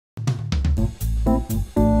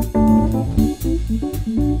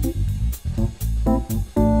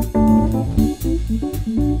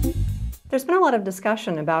a lot of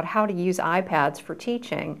discussion about how to use iPads for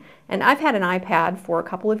teaching, and I've had an iPad for a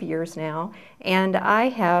couple of years now, and I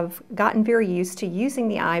have gotten very used to using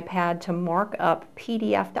the iPad to mark up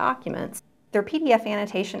PDF documents. There are PDF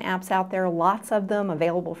annotation apps out there, lots of them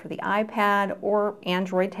available for the iPad or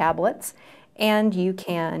Android tablets, and you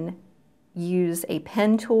can use a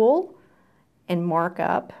pen tool and mark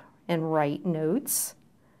up and write notes,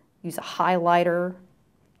 use a highlighter.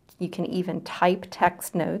 You can even type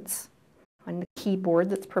text notes on the keyboard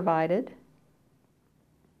that's provided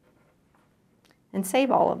and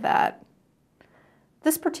save all of that.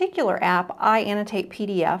 This particular app, Annotate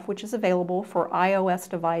PDF, which is available for iOS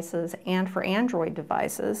devices and for Android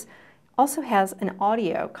devices, also has an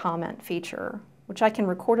audio comment feature, which I can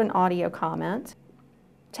record an audio comment,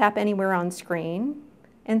 tap anywhere on screen,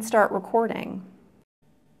 and start recording.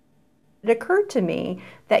 It occurred to me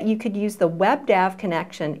that you could use the WebDAV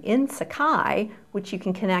connection in Sakai, which you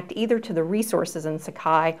can connect either to the resources in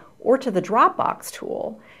Sakai or to the Dropbox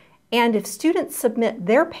tool. And if students submit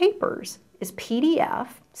their papers as PDF,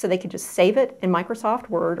 so they could just save it in Microsoft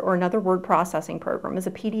Word or another word processing program as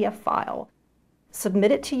a PDF file,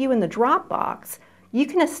 submit it to you in the Dropbox, you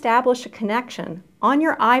can establish a connection on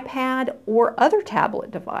your iPad or other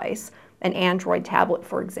tablet device, an Android tablet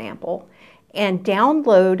for example, and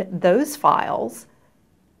download those files,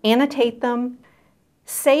 annotate them,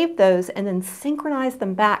 save those, and then synchronize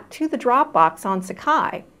them back to the Dropbox on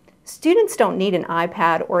Sakai. Students don't need an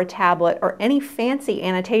iPad or a tablet or any fancy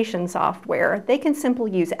annotation software. They can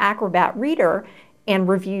simply use Acrobat Reader and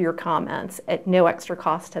review your comments at no extra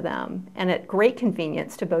cost to them and at great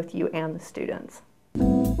convenience to both you and the students.